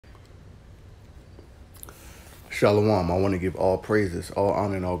Shalawam. I want to give all praises, all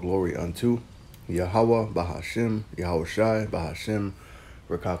honor, and all glory unto YAHAWAH BAHASHAM, YAHAWASHI BAHASHAM,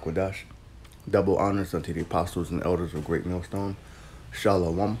 QADASH. Double honors unto the apostles and elders of Great Millstone.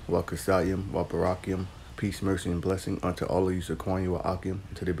 SHALAWAAM, SHAMAIWAN, Barakyam. Peace, mercy, and blessing unto all of you, YAHAWAH,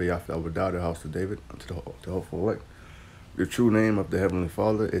 unto the BAYATH, DAWADA, the house of David, unto the hopeful elect. The true name of the Heavenly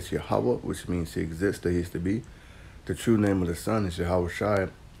Father is Yahawah, which means he exists, that he is to be. The true name of the Son is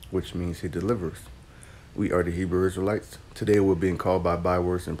YAHAWASHI, which means he delivers. We are the Hebrew Israelites. Today we're being called by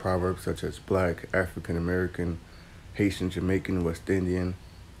bywords and proverbs such as Black, African American, Haitian, Jamaican, West Indian,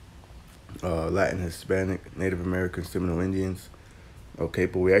 Latin, Hispanic, Native American, Seminole Indians. Okay,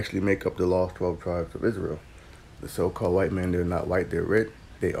 but we actually make up the lost 12 tribes of Israel. The so-called white men, they're not white, they're red.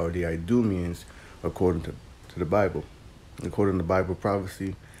 They are the Idumeans according to the Bible. According to Bible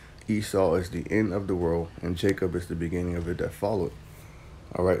prophecy, Esau is the end of the world and Jacob is the beginning of it that followed.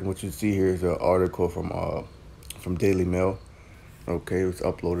 All right, what you see here is an article from Daily Mail. Okay, it was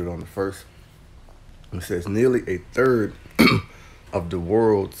uploaded on the 1st. It says nearly a third of the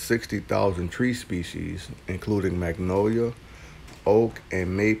world's 60,000 tree species, including magnolia, oak,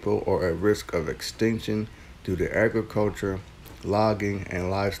 and maple, are at risk of extinction due to agriculture, logging,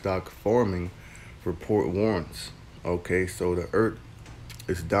 and livestock farming, report warns. Okay, so the earth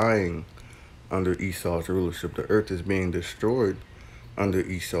is dying under Esau's rulership. The earth is being destroyed under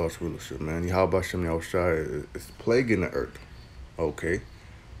Esau's rulership, man. YAHAWAH BAHASHAM is plaguing the earth. Okay,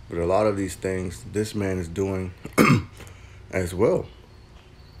 but a lot of these things this man is doing as well.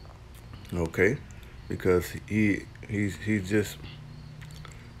 Okay, because he just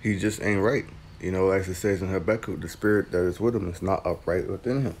ain't right. You know, as it says in Habakkuk, the spirit that is with him is not upright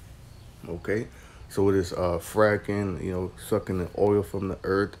within him. Okay, so it is fracking, you know, sucking the oil from the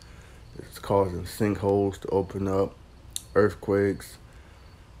earth. It's causing sinkholes to open up, earthquakes.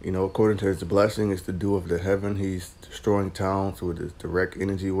 You know, according to his blessing, it's the dew of the heaven. He's destroying towns with his direct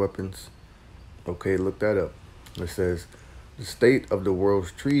energy weapons. Okay, look that up. It says, the State of the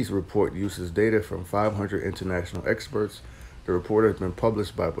World's Trees report uses data from 500 international experts. The report has been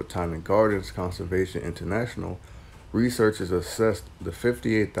published by Botanic Gardens Conservation International. Researchers assessed the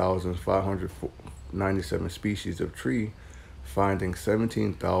 58,597 species of tree, finding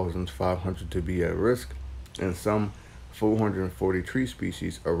 17,500 to be at risk, and some 440 tree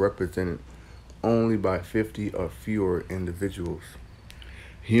species are represented only by 50 or fewer individuals.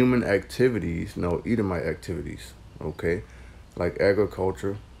 Human activities, no, Edomite activities, okay, like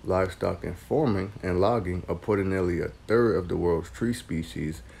agriculture, livestock, and farming and logging are putting nearly a third of the world's tree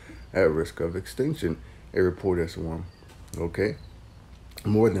species at risk of extinction, a report has warned. Okay,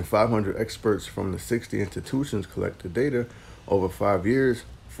 more than 500 experts from the 60 institutions collected data over 5 years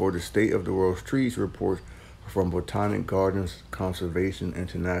for the State of the World's Trees report from Botanic Gardens Conservation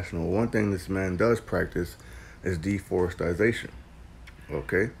International. One thing this man does practice is deforestation.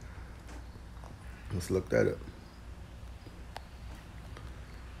 Okay, let's look that up.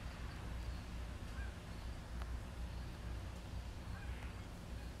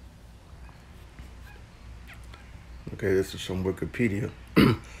 Okay, this is from Wikipedia.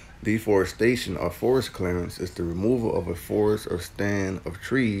 Deforestation or forest clearance is the removal of a forest or stand of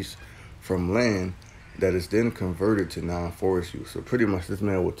trees from land that is then converted to non-forest use. So pretty much this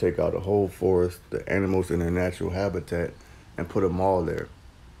man will take out a whole forest, the animals in their natural habitat, and put them all there.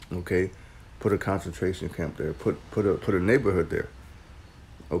 Okay, put a concentration camp there, put a neighborhood there.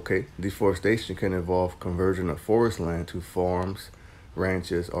 Okay, deforestation can involve conversion of forest land to farms,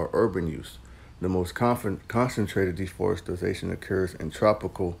 ranches, or urban use. The most concentrated deforestation occurs in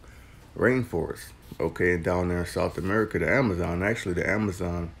tropical rainforests, okay, and down there in South America, the Amazon. Actually, the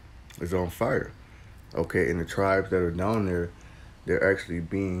Amazon is on fire, okay, and the tribes that are down there, they're actually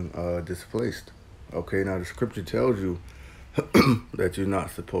being displaced, okay. Now, the scripture tells you that you're not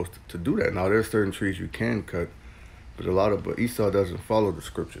supposed to do that. Now, there's certain trees you can cut, but Esau doesn't follow the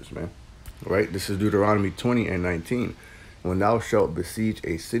scriptures, man, right? This is Deuteronomy 20:19. When thou shalt besiege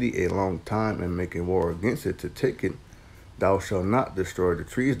a city a long time and make a war against it to take it, thou shalt not destroy the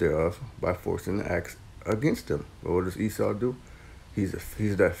trees thereof by forcing the axe against them. But what does Esau do? He's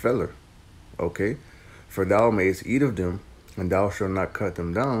that feller, okay? For thou mayest eat of them, and thou shalt not cut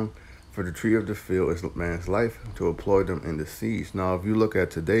them down, for the tree of the field is man's life, to employ them in the siege. Now, if you look at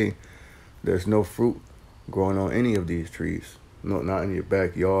today, there's no fruit growing on any of these trees. No, not in your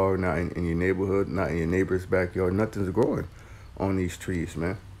backyard, not in your neighborhood, not in your neighbor's backyard. Nothing's growing on these trees,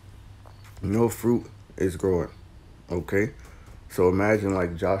 man. No fruit is growing, okay? So imagine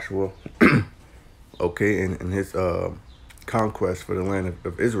like Joshua, okay, in his conquest for the land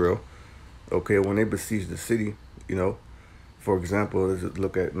of Israel, okay, when they besieged the city, you know, For example, let's just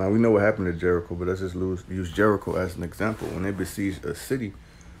look at, now we know what happened to Jericho, but let's just use Jericho as an example. When they besieged a city,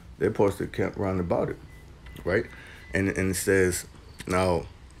 they're supposed to camp round about it, right? And it says, now,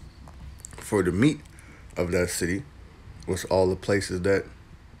 for the meat of that city was all the places that,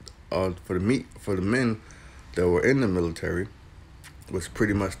 for the men that were in the military, was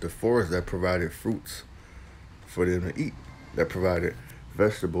pretty much the forest that provided fruits for them to eat, that provided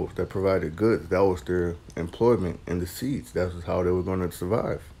vegetables, that provided goods. That was their employment in the seeds. That was how they were going to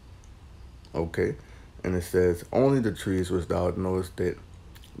survive. Okay? And it says, only the trees which thou knowest that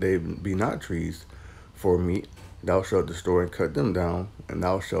they be not trees for meat, thou shalt destroy and cut them down, and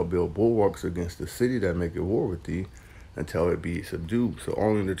thou shalt build bulwarks against the city that maketh war with thee until it be subdued. So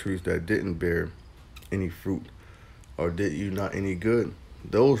only the trees that didn't bear any fruit or did you not any good,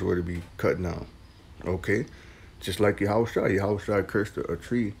 those were to be cut down. Okay? Just like Yahawashi cursed a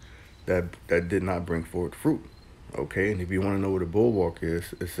tree that did not bring forth fruit. Okay? And if you want to know what a bulwark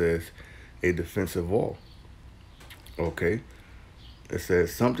is, it says a defensive wall. Okay? It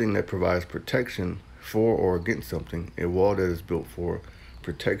says something that provides protection for or against something, a wall that is built for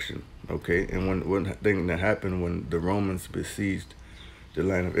protection. Okay? And one thing that happened when the Romans besieged the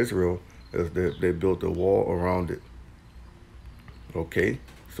land of Israel is that they built a wall around it. Okay?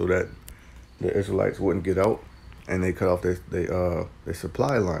 So that the Israelites wouldn't get out, and they cut off their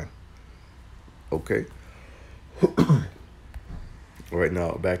supply line. Okay? Right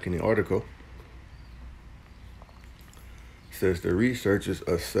now, back in the article, it says the researchers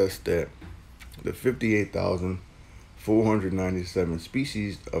assessed that the 58,497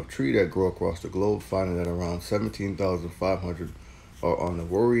 species of tree that grow across the globe, finding that around 17,500 are on the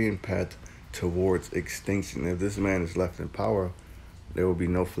worrying path towards extinction. If this man is left in power, there will be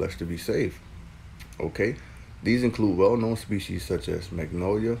no flesh to be saved. Okay? These include well-known species such as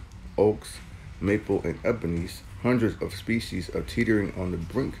magnolia, oaks, maple, and ebonies. Hundreds of species are teetering on the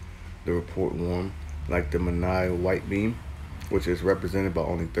brink, the report warned, like the Manai white beam, which is represented by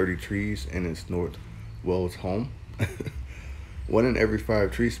only 30 trees in its North Wales home. 1 in every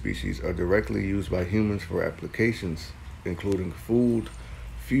 5 tree species are directly used by humans for applications, including food,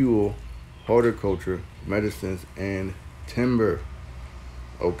 fuel, horticulture, medicines, and timber.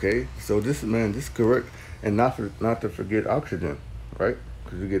 Okay, so this is correct. And not to forget oxygen, right?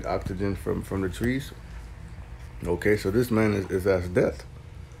 Because you get oxygen from the trees. Okay, so this man is as death.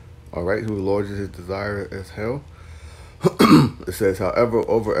 All right, who lodges his desire as hell. It says, however,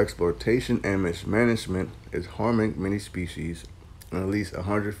 overexploitation and mismanagement is harming many species, and at least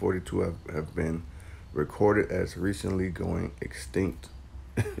 142 have been recorded as recently going extinct.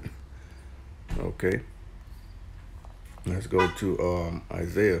 Okay. Let's go to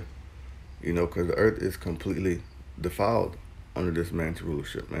Isaiah. You know, because the earth is completely defiled under this man's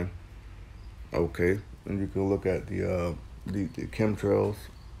rulership, man. Okay, and you can look at the chemtrails.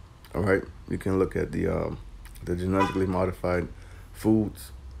 All right, you can look at the genetically modified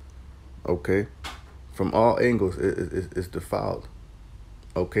foods. Okay, from all angles, it's defiled.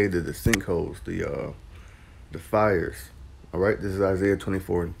 Okay, the sinkholes, the fires. All right, this is Isaiah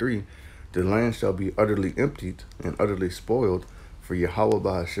 24:3. The land shall be utterly emptied and utterly spoiled, for YAHAWAH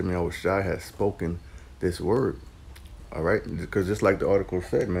BAHASHAM YAHWASHI has spoken this word. All right, because just like the article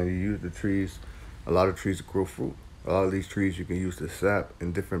said, man, you use the trees, a lot of trees to grow fruit. A lot of these trees you can use the sap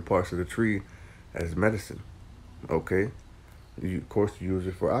in different parts of the tree as medicine. Okay, of course you use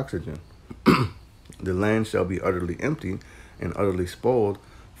it for oxygen. The land shall be utterly empty and utterly spoiled,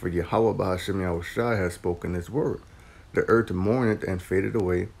 for YAHAWAH BAHASHAM YAHWASHI has spoken this word. The earth mourneth and faded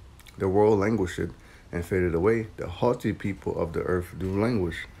away, the world languisheth and faded away. The haughty people of the earth do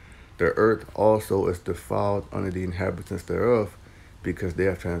languish. The earth also is defiled under the inhabitants thereof, because they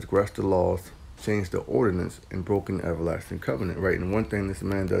have transgressed the laws, changed the ordinance, and broken the everlasting covenant. Right, and one thing this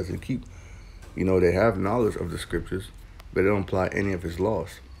man doesn't keep, you know, they have knowledge of the scriptures, but they don't apply any of his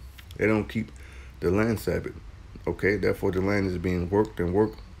laws. They don't keep the land Sabbath. Okay, therefore the land is being worked, and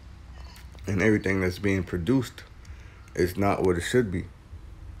everything that's being produced is not what it should be.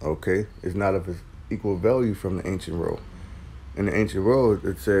 Okay, it's not of its equal value from the ancient world. In the ancient world,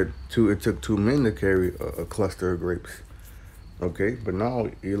 it said it took 2 men to carry a cluster of grapes. Okay, but now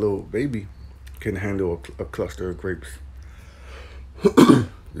your little baby can handle a cluster of grapes.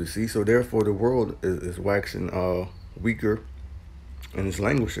 You see, so therefore the world is waxing weaker and it's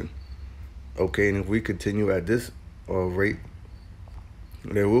languishing. Okay, and if we continue at this rate,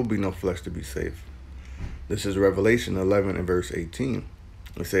 there will be no flesh to be saved. This is Revelation 11 and verse 18.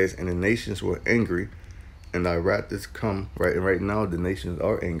 It says, and the nations were angry, and thy wrath is come. Right, and right now the nations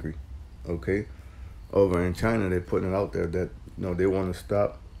are angry. Okay, over in China, they're putting it out there that, you know, they want to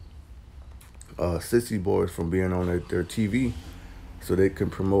stop sissy boys from being on their TV so they can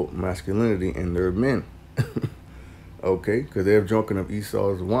promote masculinity in their men. Okay, because they have drunken of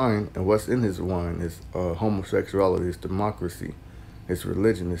Esau's wine, and what's in his wine is homosexuality, his democracy, his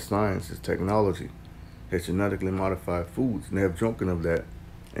religion, his science, his technology, his genetically modified foods, and they have drunken of that,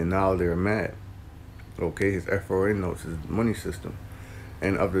 and now they're mad. Okay, his FRA notes, his money system,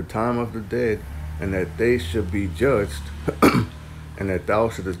 and of the time of the dead, and that they should be judged, and that thou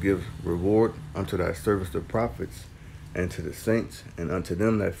shouldest give reward unto thy service the prophets, and to the saints, and unto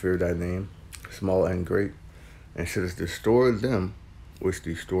them that fear thy name, small and great, and shouldest destroy them which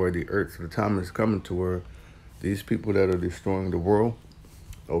destroy the earth. So the time is coming to where these people that are destroying the world,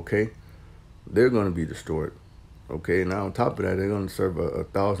 okay, they're going to be destroyed. Okay, now on top of that, they're going to serve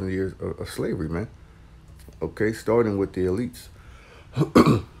 1,000 years of slavery, man. Okay, starting with the elites.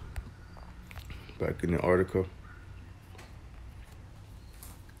 Back in the article.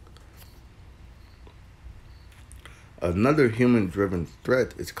 Another human-driven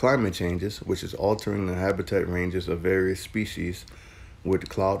threat is climate changes, which is altering the habitat ranges of various species, with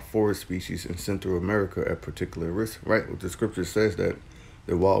cloud forest species in Central America at particular risk. Right, what the scripture says that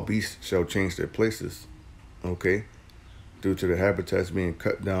the wild beasts shall change their places, okay, due to the habitats being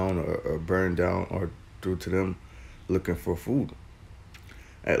cut down or burned down, or due to them looking for food.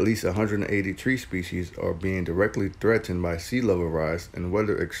 At least 180 tree species are being directly threatened by sea level rise and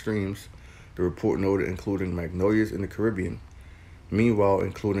weather extremes, the report noted, including magnolias in the Caribbean. Meanwhile,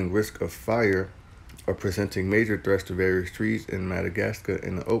 including risk of fire, are presenting major threats to various trees in Madagascar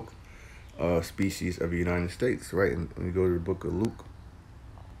and the oak species of the United States. Right, and when you go to the book of Luke,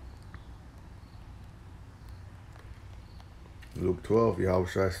 Luke 12,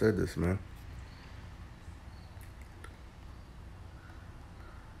 Yahawashi said this, man.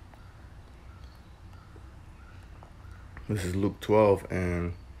 This is Luke 12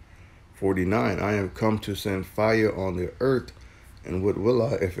 and 49. I am come to send fire on the earth, and what will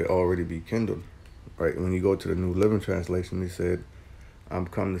I if it already be kindled? Right, when you go to the New Living Translation, he said, I'm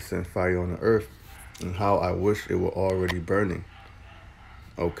come to send fire on the earth, and how I wish it were already burning.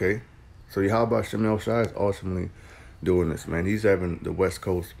 Okay, so Yahawah Shai is ultimately doing this, man. He's having the West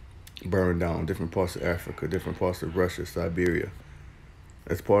Coast burned down, different parts of Africa, different parts of Russia, Siberia.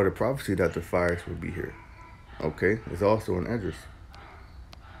 It's part of the prophecy that the fires will be here. Okay, it's also in Esdras.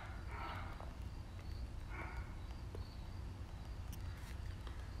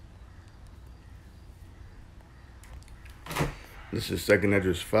 This is 2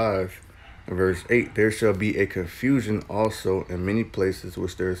 Esdras 5, verse 8. There shall be a confusion also in many places,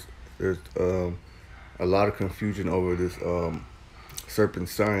 which there's a lot of confusion over this serpent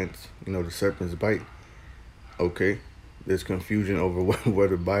science, you know, the serpent's bite. Okay, there's confusion over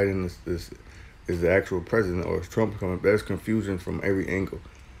whether Biden is the actual president or is Trump coming. There's confusion from every angle.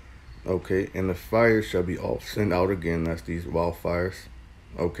 Okay, and the fire shall be off, sent out again. That's these wildfires.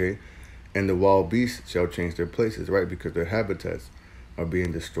 Okay, and the wild beasts shall change their places, right, because their habitats are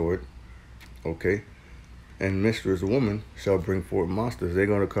being destroyed. Okay, and mistress woman shall bring forth monsters. They're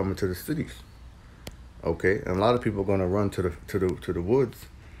going to come into the cities. Okay, and a lot of people are going to run to the woods,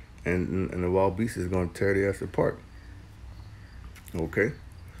 and the wild beast is going to tear their ass apart. Okay.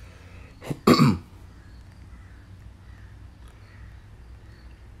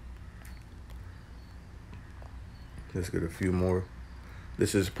 Let's get a few more.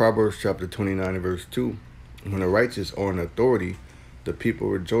 This is Proverbs chapter 29 and verse 2. When the righteous are in authority, the people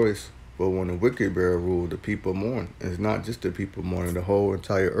rejoice, but when the wicked bear rule, the people mourn. And it's not just the people mourning, the whole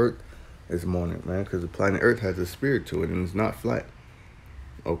entire earth is mourning, man, because the planet Earth has a spirit to it, and it's not flat.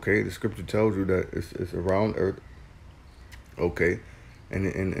 Okay, the scripture tells you that it's a round earth. Okay, and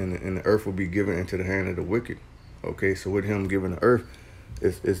the earth will be given into the hand of the wicked. Okay, so with him giving the earth,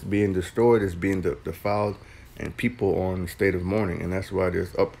 it's being destroyed, it's being defiled, and people are in a state of mourning, and that's why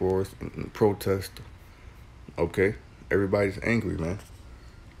there's uproars and protest. Okay, everybody's angry, man.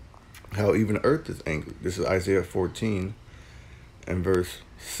 How even the earth is angry. This is Isaiah 14 and verse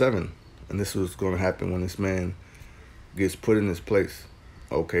 7, and this was going to happen when this man gets put in his place.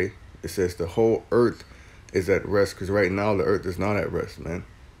 Okay, it says the whole earth is at rest, because right now the earth is not at rest, man.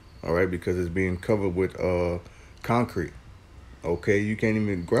 All right, because it's being covered with concrete. Okay, you can't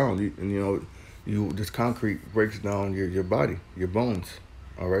even ground. This concrete breaks down your body, your bones.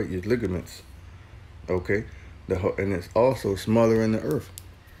 All right, your ligaments. Okay, and it's also smothering the earth,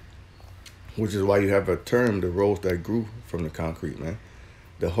 which is why you have a term, the rose that grew from the concrete, man.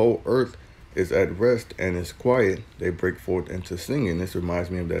 The whole earth is at rest and is quiet. They break forth into singing. This reminds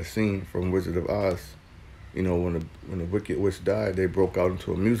me of that scene from Wizard of Oz. You know, when the wicked witch died, they broke out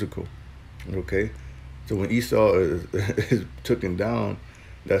into a musical. Okay, so when Esau is taken down,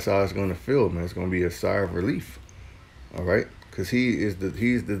 That's how it's going to feel, man. It's going to be a sigh of relief. All right? Because he's the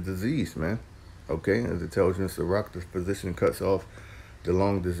disease, man. Okay? As it tells you in Sirach, the physician cuts off the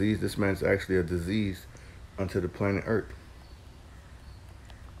long disease. This man's actually a disease unto the planet Earth.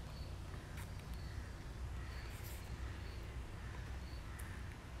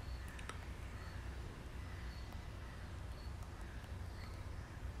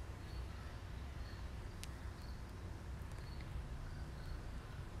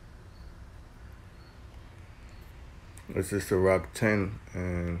 This is Sirach 10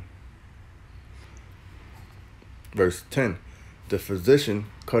 and verse 10. The physician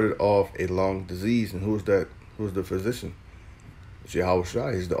cut it off a long disease. And who's that? Who's the physician? It's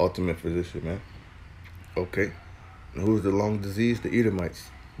YAHAWASHI. He's the ultimate physician, man. Okay. And who's the long disease? The Edomites.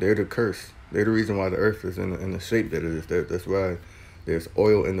 They're the curse. They're the reason why the earth is in the shape that it is. That's why there's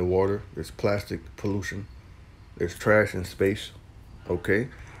oil in the water. There's plastic pollution. There's trash in space. Okay.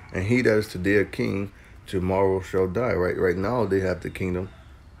 And he that is today a king, tomorrow shall die. Right now they have the kingdom.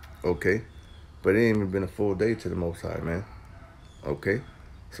 Okay. But it ain't even been a full day to the Most High, man. Okay.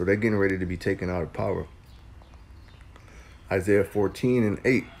 So they're getting ready to be taken out of power. Isaiah 14 and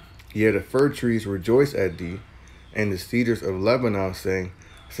 8. Yea, the fir trees rejoice at thee, and the cedars of Lebanon, saying,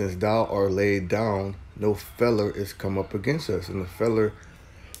 since thou art laid down, no feller is come up against us. And the feller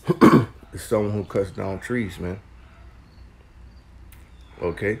is someone who cuts down trees, man.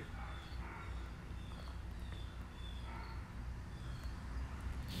 Okay.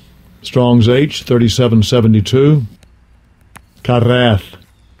 Strong's H 3772. Karath.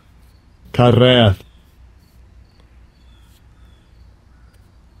 Karath.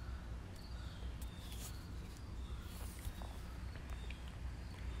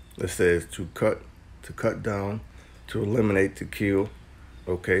 It says to cut down, to eliminate, to kill.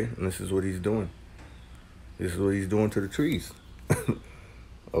 Okay, and this is what he's doing. This is what he's doing to the trees.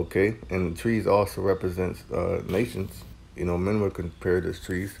 Okay, and the trees also represents nations. You know, men would compare this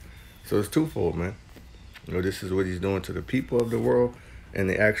trees. So it's twofold, man. You know, this is what he's doing to the people of the world and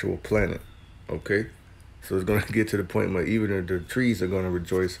the actual planet. Okay, so it's going to get to the point where even the trees are going to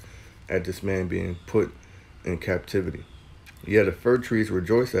rejoice at this man being put in captivity. Yet the fir trees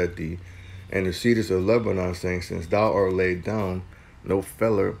rejoice at thee, and the cedars of Lebanon, saying, since thou art laid down, no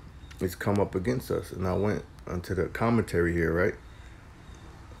feller is come up against us. And I went onto the commentary here, right,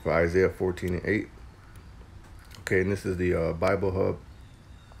 for Isaiah 14 and 8. Okay, and this is the Bible Hub.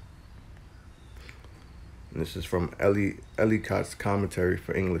 And this is from Ellicott's commentary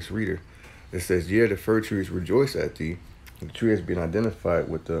for English reader. It says, yeah, the fir trees rejoice at thee. The tree has been identified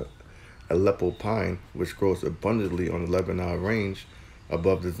with the Aleppo pine, which grows abundantly on the Lebanon range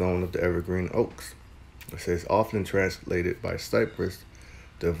above the zone of the evergreen oaks. It says, often translated by cypress,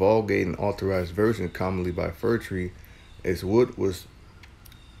 the Vulgate and authorized version commonly by fir tree, its wood was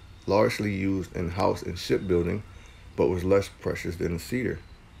largely used in house and shipbuilding, but was less precious than the cedar.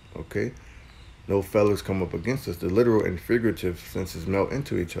 Okay? No fellows come up against us. The literal and figurative senses melt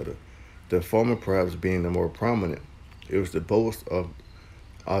into each other. The former perhaps being the more prominent. It was the boast of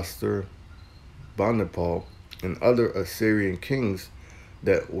Banapal and other Assyrian kings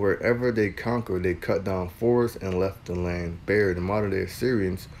that wherever they conquered, they cut down forests and left the land bare. The modern day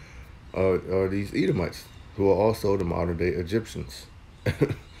Assyrians are these Edomites, who are also the modern day Egyptians.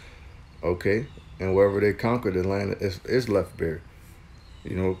 Okay? And wherever they conquered, the land is left bare.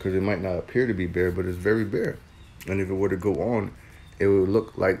 You know, because it might not appear to be bare, but it's very bare. And if it were to go on, it would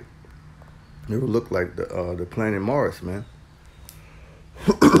look like the planet Mars, man.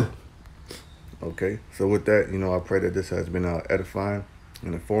 Okay, so with that, you know, I pray that this has been edifying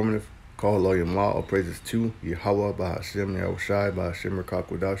and informative. Call halalyam, all praises to YAHAWAH BAHASHAM, YAHAWASHI BAHASHAM,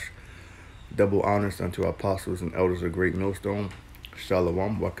 QADASH. Double honors unto our apostles and elders of Great Millstone.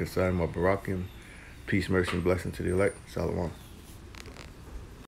 SHALAWAAM, Barakyam. Peace, mercy, and blessing to the elect. SHALAWAAM.